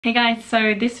Hey guys,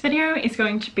 so this video is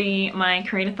going to be my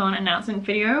KOREADATHON announcement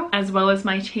video as well as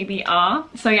my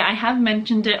TBR. So yeah, I have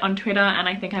mentioned it on Twitter and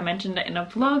I think I mentioned it in a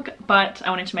vlog, but I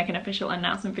wanted to make an official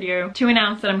announcement video to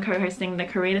announce that I'm co-hosting the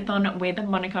KOREADATHON with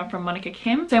Monica from Monica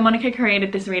Kim. So Monica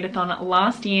created this readathon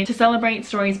last year to celebrate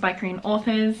stories by Korean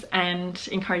authors and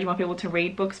encourage more people to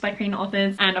read books by Korean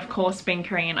authors. And of course, being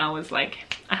Korean, I was like,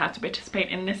 I have to participate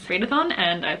in this readathon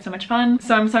and I had so much fun.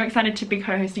 So I'm so excited to be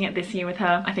co-hosting it this year with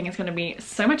her. I think it's going to be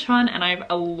so much fun and I have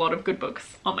a lot of good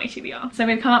books on my TBR. So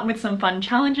we've come up with some fun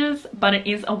challenges, but it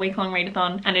is a week-long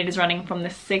readathon and it is running from the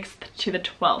 6th to the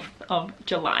 12th of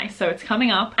July. So it's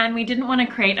coming up and we didn't want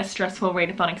to create a stressful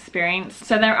readathon experience.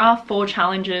 So there are 4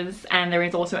 challenges and there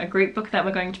is also a group book that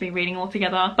we're going to be reading all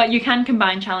together. But you can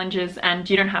combine challenges and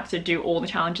you don't have to do all the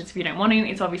challenges if you don't want to.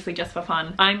 It's obviously just for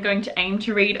fun. I'm going to aim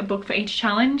to read a book for each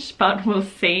challenge, but we'll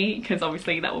see, because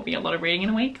obviously that will be a lot of reading in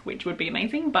a week, which would be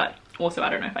amazing, but also I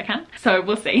don't know if I can, so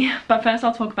we'll see. But first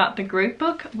I'll talk about the group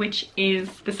book, which is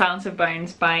The Silence of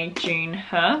Bones by June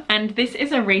He, and this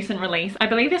is a recent release. I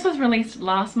believe this was released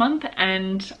last month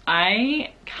and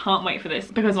I can't wait for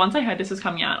this, because once I heard this was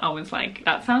coming out I was like,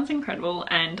 that sounds incredible,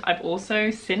 and I've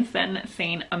also since then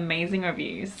seen amazing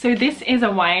reviews. So this is a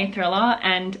YA thriller,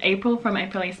 and April from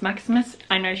Aprilius Maximus,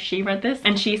 I know she read this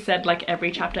and she said like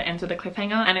every chapter ends with a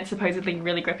cliffhanger and it's supposedly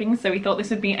really gripping, so we thought this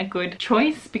would be a good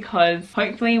choice because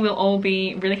hopefully we'll all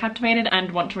be really captivated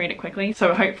and want to read it quickly.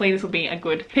 So hopefully this will be a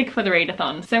good pick for the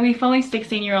readathon. So we follow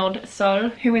 16-year-old Sol,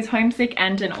 who is homesick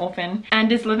and an orphan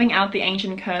and is living out the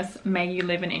ancient curse, "May you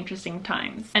live in interesting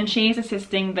times." And she is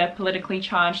assisting the politically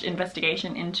charged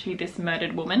investigation into this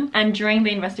murdered woman, and during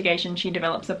the investigation she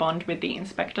develops a bond with the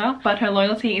inspector, but her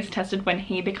loyalty is tested when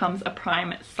he becomes a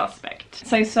prime suspect.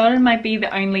 So Sol might be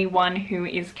the only one who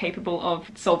is capable of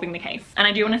solving the case. And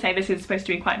I do want to say this is supposed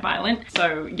to be quite violent,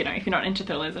 so you know, if you're not into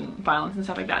thrillers and violence and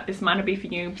stuff like that, this might not be for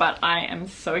you, but I am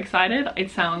so excited.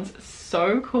 It sounds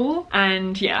so cool,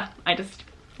 and yeah, I just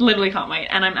literally can't wait.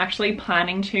 And I'm actually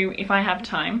planning to, if I have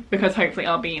time, because hopefully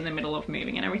I'll be in the middle of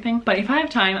moving and everything, but if I have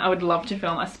time I would love to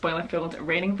film a spoiler-filled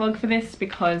reading vlog for this,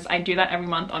 because I do that every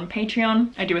month on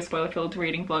Patreon. I do a spoiler-filled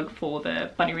reading vlog for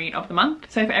the funny read of the month.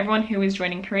 So for everyone who is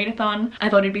joining KOREADATHON, I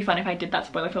thought it'd be fun if I did that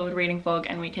spoiler-filled reading vlog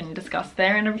and we can discuss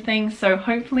there and everything. So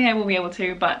hopefully I will be able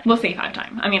to, but we'll see if I have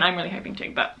time. I mean, I'm really hoping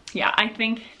to, but yeah, I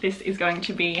think this is going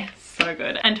to be so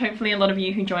good, and hopefully a lot of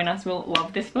you who join us will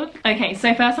love this book. Okay,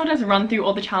 so first I'll just run through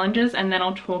all the challenges and then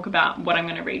I'll talk about what I'm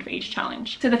going to read for each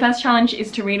challenge. So the first challenge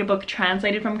is to read a book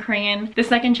translated from Korean. The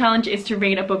second challenge is to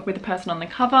read a book with a person on the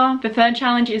cover. The third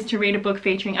challenge is to read a book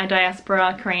featuring a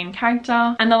diaspora Korean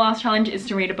character. And the last challenge is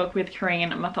to read a book with Korean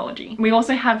mythology. We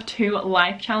also have 2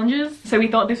 life challenges, so we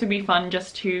thought this would be fun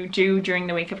just to do during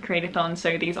the week of KOREADATHON,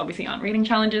 so these obviously aren't reading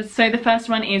challenges. So the first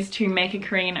one is to make a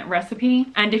Korean recipe,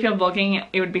 and if you're vlogging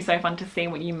it would be so fun to see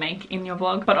what you make in your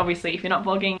vlog, but obviously if you're not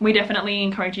vlogging, we definitely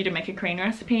encourage you to make a Korean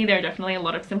recipe. There are definitely a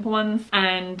lot of simple ones,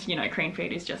 and you know, Korean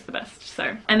food is just the best.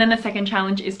 So, and then the second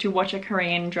challenge is to watch a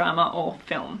Korean drama or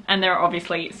film, and there are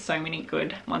obviously so many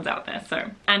good ones out there.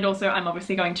 So, and also I'm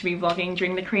obviously going to be vlogging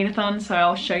during the KOREADATHON, so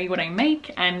I'll show you what I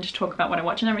make and talk about what I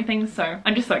watch and everything, so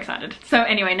I'm just so excited. So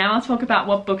anyway, now I'll talk about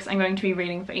what books I'm going to be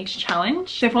reading for each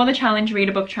challenge. So for the challenge read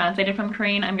a book translated from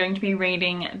Korean, I'm going to be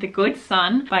reading The Good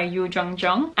Son by Yoo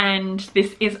Jung-jung, and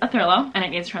this is a thriller and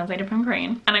it is translated from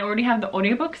Korean, and I already have the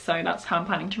audiobook, so that's how I'm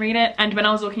planning to read it. And when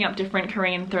I was looking up different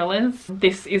Korean thrillers,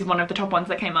 this is one of the top ones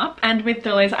that came up. And with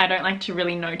thrillers I don't like to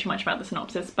really know too much about the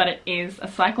synopsis, but it is a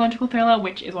psychological thriller,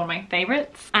 which is one of my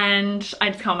favorites, and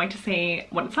I just can't wait to see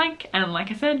what it's like. And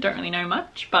like I said, don't really know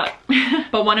much, but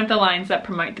but one of the lines that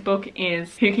promote the book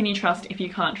is, "Who can you trust if you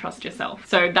can't trust yourself?"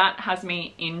 So that has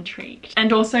me intrigued.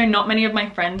 And also not many of my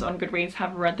friends on Goodreads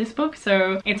have read this book,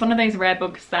 so it's one of those rare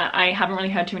books that I haven't really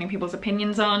heard too many people's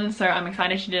opinions on, so I'm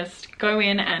excited to just go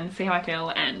in and see how I feel.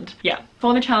 And yeah,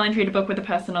 for the challenge read a book with a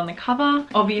person on the cover,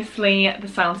 obviously The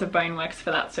Silence of Bone works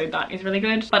for that, so that is really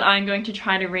good. But I'm going to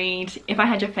try to read If I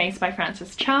Had Your Face by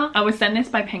Frances Cha. I was sent this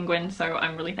by Penguin, so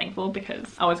I'm really thankful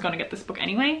because I was going to get this book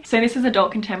anyway. So this is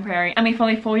adult contemporary, and we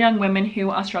follow 4 young women who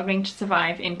are struggling to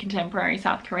survive in contemporary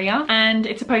South Korea, and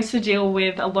it's supposed to deal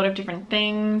with a lot of different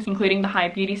things, including the high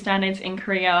beauty standards in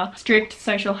Korea, strict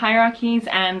social hierarchies,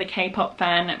 and the K-pop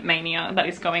fan mania that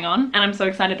is going on. And I'm so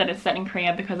excited that it's set in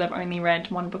Korea because I've only read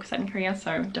one book set in Korea,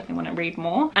 so definitely want to read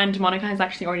more. And Monica has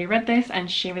actually already read this and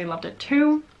she really loved it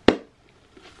too.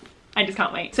 I just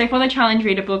can't wait. So for the challenge,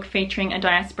 read a book featuring a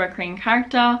diaspora Korean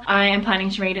character. I am planning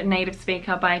to read Native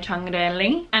Speaker by Chang-rae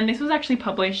Lee, and this was actually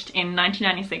published in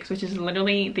 1996, which is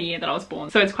literally the year that I was born,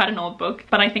 so it's quite an old book,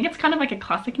 but I think it's kind of like a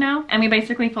classic now. And we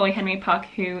basically follow Henry Park,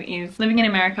 who is living in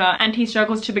America, and he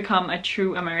struggles to become a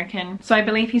true American. So I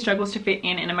believe he struggles to fit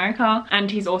in America,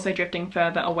 and he's also drifting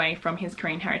further away from his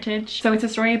Korean heritage. So it's a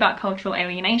story about cultural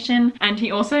alienation, and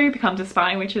he also becomes a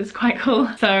spy, which is quite cool.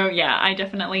 So yeah, I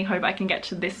definitely hope I can get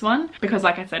to this one, because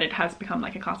like I said, it has become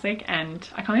like a classic, and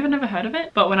I can't even ever heard of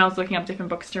it, but when I was looking up different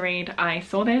books to read, I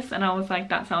saw this and I was like,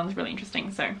 that sounds really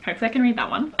interesting, so hopefully I can read that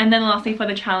one. And then lastly, for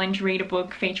the challenge, read a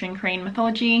book featuring Korean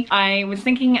mythology. I was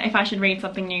thinking if I should read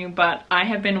something new, but I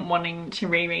have been wanting to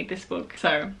reread this book,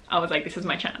 so I was like, this is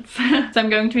my chance. So I'm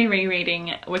going to be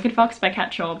rereading Wicked Fox by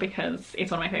Catchall, because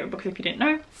it's one of my favorite books if you didn't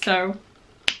know, so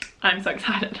I'm so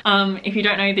excited. If you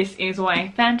don't know, this is YA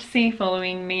fantasy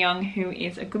following Mi-young, who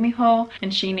is a gumiho,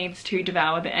 and she needs to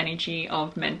devour the energy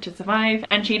of men to survive,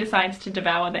 and she decides to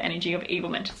devour the energy of evil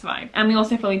men to survive. And we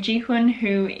also follow Ji-hoon,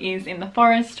 who is in the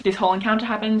forest. This whole encounter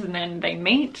happens and then they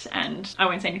meet, and I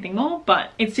won't say anything more,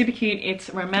 but it's super cute, it's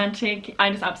romantic.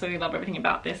 I just absolutely love everything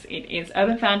about this. It is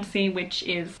urban fantasy, which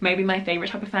is maybe my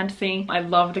favorite type of fantasy. I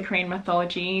love the Korean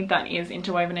mythology that is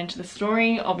interwoven into the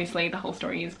story. Obviously the whole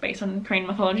story is based on Korean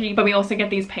mythology, but we also get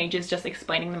these pages just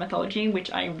explaining the mythology, which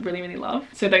I really love.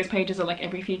 So those pages are like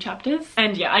every few chapters,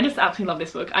 and yeah, I just absolutely love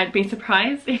this book. I'd be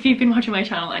surprised if you've been watching my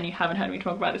channel and you haven't heard me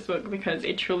talk about this book, because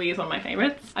it truly is one of my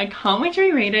favorites. I can't wait to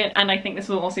reread it, and I think this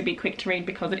will also be quick to read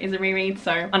because it is a reread,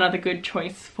 so another good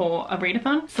choice for a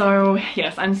readathon. So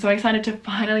yes, I'm so excited to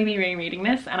finally be rereading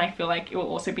this, and I feel like it will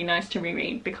also be nice to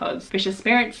reread because Vicious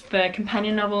Spirits, the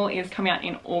companion novel, is coming out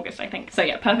in August, I think. So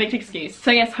yeah, perfect excuse.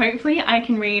 So yes, hopefully I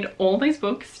can read all those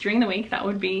books during the week. That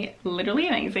would be literally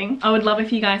amazing. I would love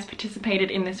if you guys participated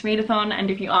in this readathon,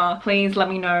 and if you are, please let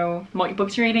me know what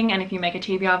books you're reading, and if you make a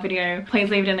TBR video, please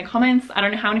leave it in the comments. I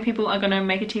don't know how many people are gonna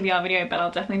make a TBR video, but I'll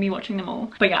definitely be watching them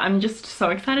all. But yeah, I'm just so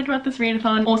excited about this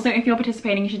readathon. Also, if you're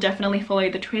participating, you should definitely follow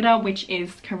the Twitter, which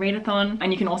is KOREADATHON,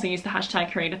 and you can also use the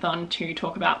hashtag KOREADATHON to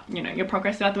talk about, you know, your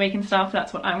progress throughout the week and stuff.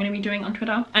 That's what I'm gonna be doing on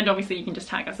Twitter, and obviously you can just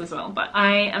tag us as well. But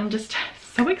I am just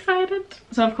so excited.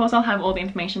 So of course I'll have all the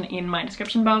information in my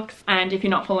description box, and if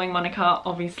you're not following Monica,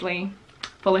 obviously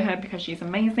follow her because she's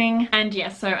amazing. And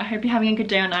yes, so I hope you're having a good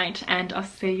day or night, and I'll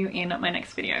see you in my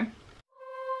next video.